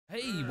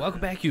Hey,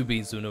 welcome back you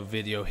beans to another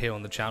video here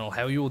on the channel.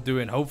 How are you all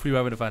doing? Hopefully you're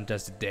having a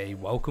fantastic day.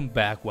 Welcome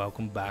back,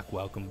 welcome back,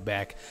 welcome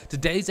back.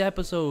 Today's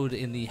episode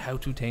in the how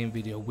to tame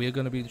video, we're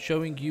going to be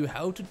showing you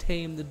how to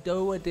tame the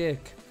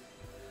Doedic.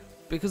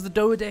 Because the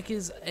Doedic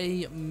is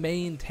a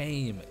main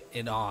tame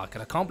in ARK,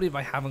 and I can't believe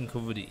I haven't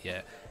covered it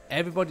yet.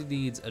 Everybody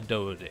needs a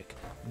Doedic.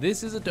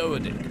 This is a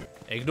Doedic.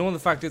 Ignore the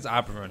fact it's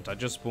aberrant, I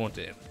just spawned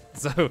it in.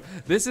 So,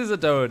 this is a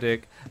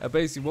Doedic, and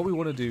basically what we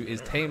want to do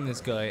is tame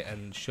this guy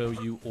and show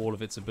you all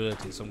of its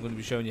abilities. So I'm going to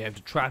be showing you how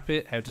to trap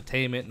it, how to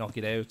tame it, knock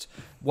it out,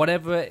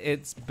 whatever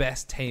its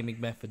best taming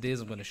method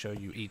is. I'm going to show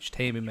you each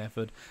taming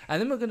method,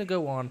 and then we're going to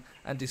go on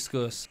and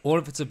discuss all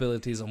of its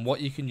abilities and what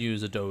you can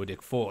use a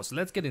Doedic for. So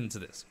let's get into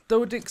this.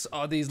 Doedics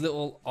are these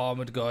little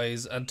armored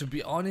guys, and to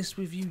be honest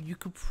with you, you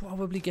could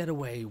probably get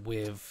away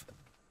with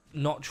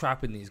not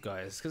trapping these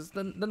guys, because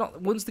they're not,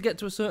 once they get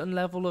to a certain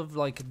level of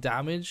like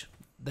damage,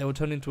 they will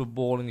turn into a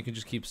ball and you can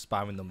just keep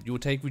spamming them. You will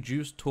take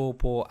reduced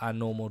torpor and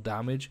normal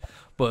damage,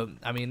 but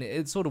I mean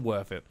it's sort of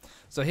worth it.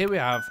 So here we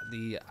have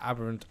the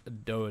aberrant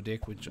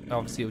Doedic, which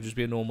obviously it would just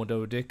be a normal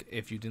Doedic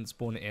if you didn't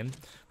spawn it in.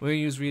 We're going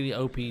to use really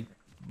OP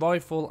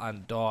rifle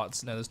and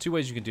darts. Now there's two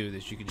ways you can do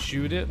this. You can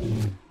shoot it,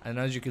 and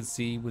as you can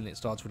see when it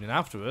starts running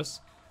after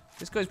us,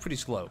 this guy's pretty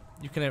slow.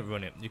 You can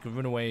outrun it. You can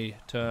run away,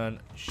 turn,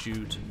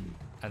 shoot,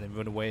 and then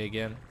run away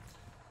again.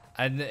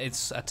 And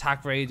its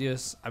attack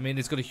radius, I mean,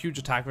 it's got a huge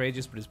attack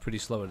radius, but it's pretty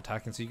slow at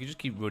attacking, so you can just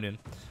keep running.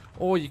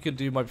 Or you can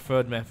do my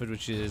preferred method,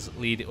 which is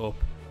lead it up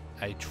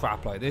a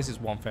trap like this. Is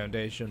one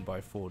foundation by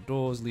 4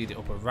 doors, lead it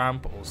up a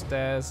ramp or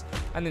stairs,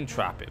 and then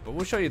trap it. But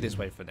we'll show you this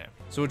way for now.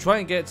 So we'll try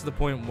and get to the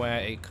point where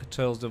it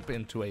turns up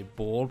into a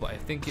ball, but I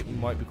think it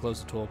might be close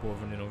to torpor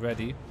running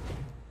already.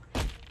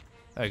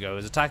 There we go.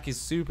 His attack is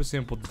super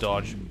simple to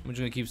dodge. We're just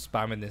going to keep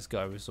spamming this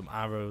guy with some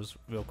arrows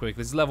real quick.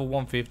 This is level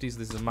 150, so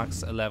this is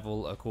max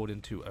level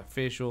according to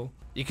official.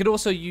 You can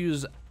also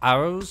use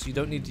arrows. You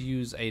don't need to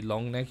use a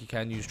long neck. You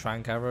can use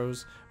trank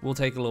arrows. Will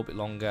take a little bit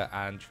longer,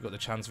 and you've got the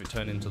chance of it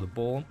turning into the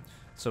ball.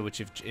 So which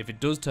if it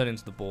does turn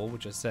into the ball,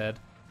 which I said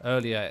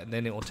earlier,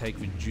 then it will take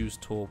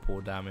reduced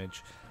torpor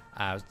damage,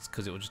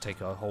 because it will just take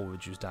a whole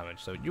reduced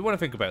damage. So you want to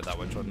think about that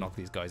when trying to knock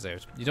these guys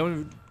out. You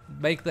don't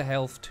make the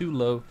health too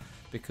low,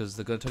 because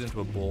they're going to turn into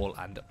a ball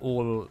and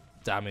all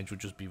damage would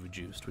just be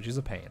reduced, which is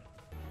a pain.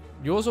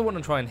 You also want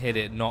to try and hit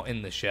it not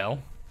in the shell.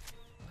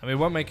 I mean, it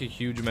won't make a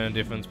huge amount of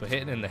difference, but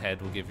hitting in the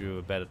head will give you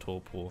a better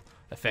torpor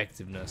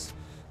effectiveness.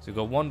 So we've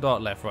got 1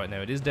 dart left right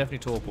now. It is definitely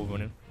torpor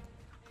running.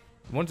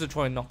 We wanted to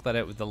try and knock that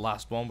out with the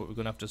last one, but we're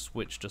going to have to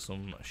switch to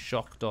some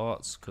shock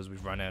darts because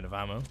we've run out of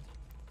ammo.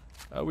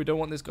 We don't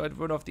want this guy to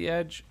run off the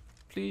edge.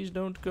 Please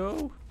don't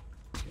go.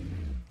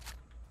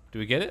 Do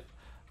we get it?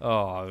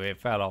 Oh, it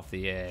fell off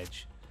the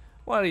edge.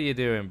 What are you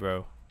doing,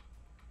 bro?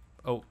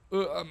 Oh,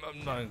 I'm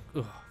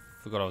not.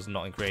 Forgot I was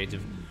not in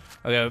creative.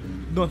 Okay,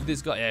 knock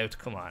this guy out.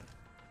 Come on.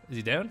 Is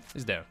he down?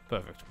 He's down.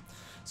 Perfect.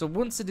 So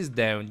once it is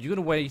down, you're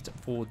gonna wait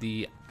for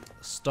the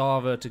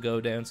starver to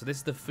go down. So this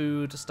is the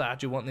food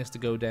stat. You want this to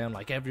go down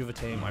like every other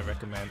tame. I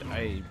recommend.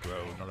 Hey,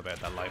 bro, not about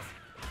that life.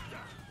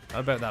 Not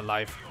about that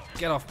life.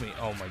 Get off me.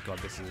 Oh my god,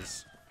 this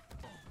is.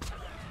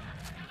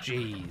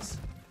 Jeez.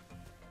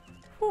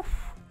 Whew.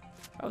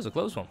 That was a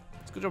close one.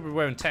 It's a good job we're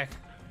wearing tech.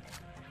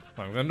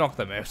 Right, we're going to knock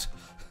them out.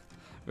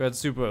 We had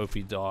super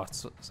OP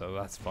darts, so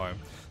that's fine.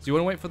 So you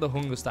want to wait for the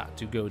hunger stat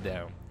to go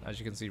down. As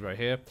you can see right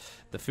here,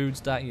 the food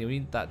stat, you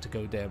need that to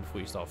go down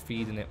before you start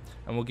feeding it.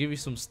 And we'll give you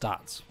some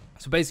stats.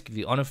 So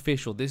basically,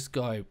 unofficial, this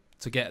guy,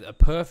 to get a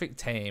perfect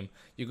tame,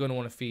 you're going to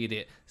want to feed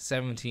it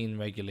 17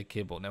 regular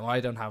kibble. Now, I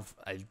don't have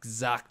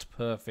exact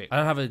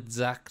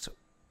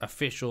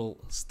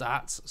official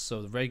stats,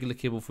 so the regular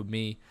kibble for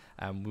me,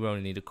 we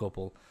only need a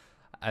couple.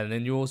 And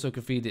then you also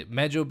can feed it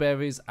mejo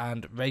berries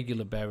and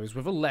regular berries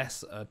with a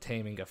less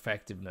taming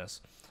effectiveness.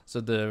 So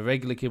the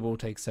regular kibble will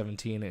take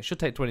 17. It should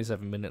take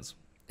 27 minutes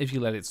if you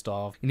let it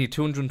starve. You need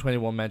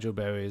 221 mejo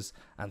berries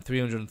and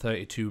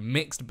 332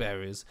 mixed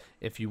berries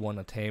if you want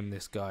to tame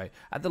this guy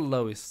at the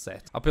lowest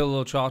set. I'll put a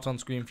little chart on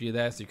screen for you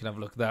there so you can have a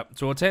look at that.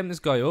 So we'll tame this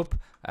guy up.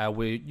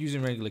 We're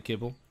using regular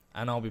kibble,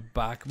 and I'll be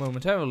back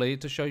momentarily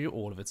to show you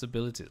all of its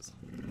abilities.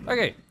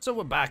 Okay, so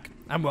we're back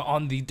and we're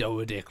on the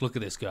Doedic. Look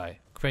at this guy.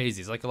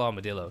 Crazy, it's like an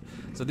armadillo.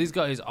 So these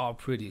guys are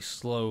pretty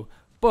slow,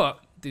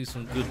 but do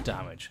some good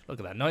damage. Look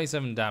at that,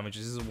 97 damage.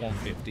 This is a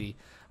 150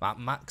 at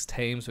max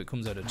tame, so it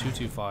comes out at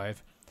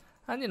 225.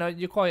 And you know,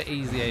 you're quite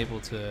easily able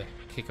to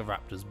kick a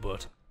raptor's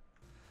butt.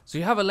 So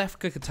you have a left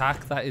click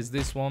attack, that is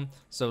this one.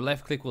 So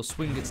left click will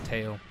swing its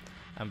tail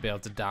and be able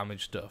to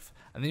damage stuff.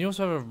 And then you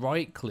also have a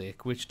right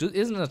click, which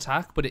isn't an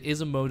attack, but it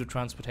is a mode of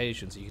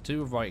transportation. So you can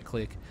do a right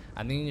click,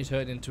 and then you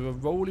turn it into a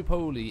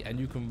roly-poly, and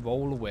you can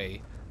roll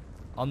away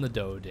on the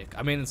Doedic.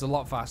 I mean, it's a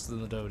lot faster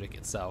than the Doedic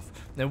itself.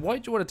 Now, why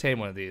do you want to tame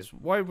one of these?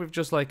 Why with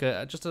just like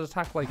just an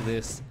attack like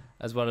this,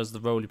 as well as the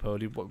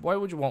roly-poly? Why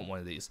would you want one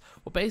of these?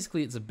 Well,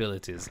 basically, its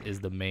abilities is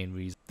the main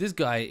reason. This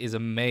guy is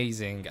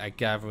amazing at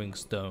gathering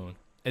stone.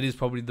 It is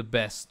probably the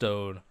best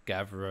stone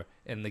gatherer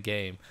in the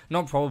game.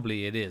 Not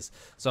probably, it is.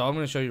 So I'm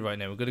going to show you right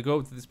now. We're going to go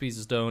up to this piece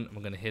of stone and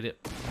we're going to hit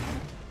it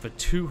for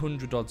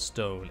 200 odd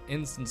stone.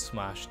 Instant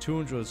smash,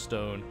 200 odd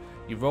stone.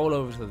 You roll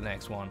over to the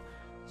next one,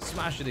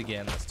 smash it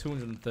again. That's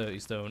 230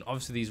 stone.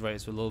 Obviously these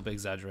rates are a little bit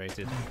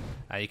exaggerated.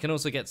 You can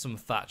also get some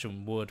thatch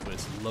and wood, but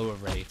it's a lower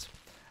rate.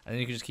 And then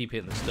you can just keep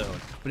hitting the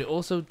stone. But it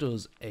also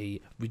does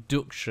a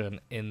reduction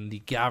in the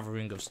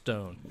gathering of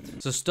stone.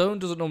 So stone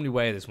doesn't normally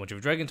weigh this much. If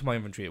we drag it into my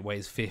inventory, it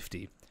weighs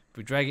 50. If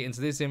we drag it into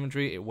this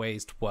inventory, it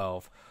weighs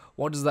 12.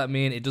 What does that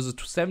mean? It does a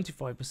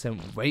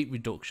 75% weight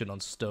reduction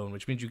on stone,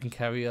 which means you can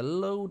carry a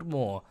load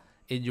more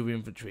in your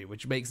inventory,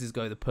 which makes this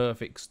guy the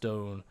perfect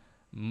stone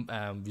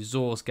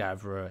resource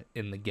gatherer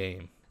in the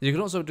game. You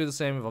can also do the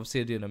same with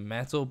obsidian and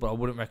metal, but I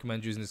wouldn't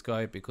recommend using this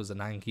guy because an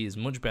Anki is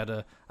much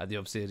better at the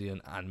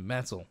obsidian and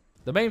metal.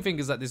 The main thing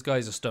is that this guy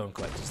is a stone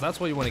collector, so that's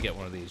why you want to get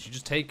one of these. You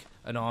just take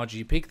an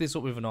RG, pick this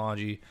up with an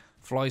RG,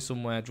 fly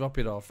somewhere, drop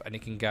it off, and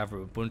it can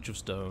gather a bunch of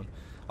stone.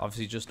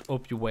 Obviously, just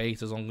up your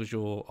weight as long as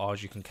your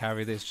RG can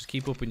carry this. Just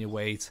keep upping your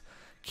weight.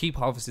 Keep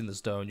harvesting the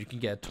stone. You can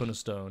get a ton of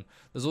stone.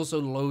 There's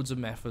also loads of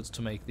methods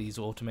to make these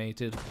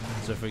automated.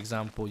 So, for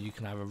example, you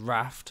can have a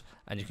raft,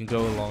 and you can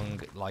go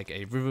along like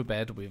a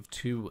riverbed with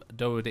 2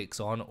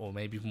 Doedics on, or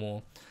maybe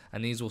more,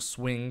 and these will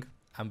swing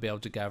and be able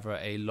to gather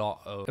a lot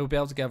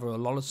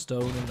of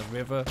stone in the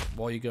river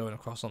while you're going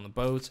across on the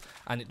boat,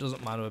 and it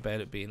doesn't matter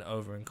about it being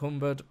over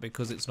encumbered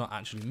because it's not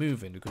actually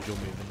moving, because you're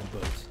moving the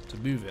boat to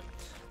move it.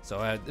 So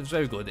it's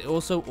very good. It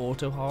also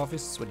auto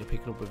harvests when you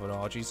pick it up with an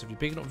RG. So if you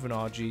pick it up with an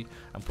RG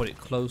and put it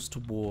close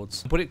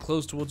towards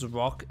a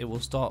rock, it will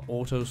start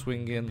auto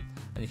swinging,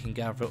 and you can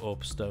gather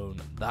up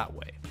stone that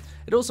way.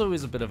 It also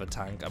is a bit of a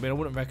tank. I mean, I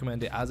wouldn't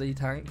recommend it as a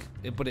tank,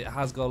 but it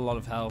has got a lot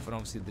of health and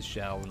obviously the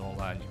shell and all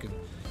that. And you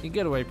can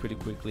get away pretty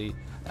quickly.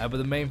 But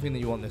the main thing that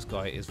you want this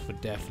guy is for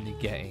definitely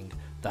getting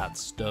that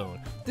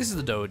stone. This is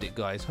the Doedic,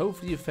 guys.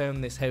 Hopefully you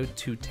found this how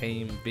to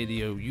tame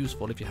video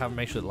useful. If you haven't,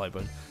 make sure to like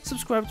button,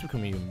 subscribe to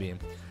become a human being,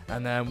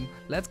 and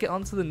let's get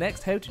on to the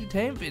next how to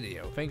tame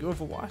video. Thank you all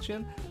for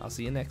watching. I'll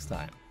see you next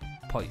time.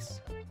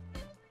 Peace.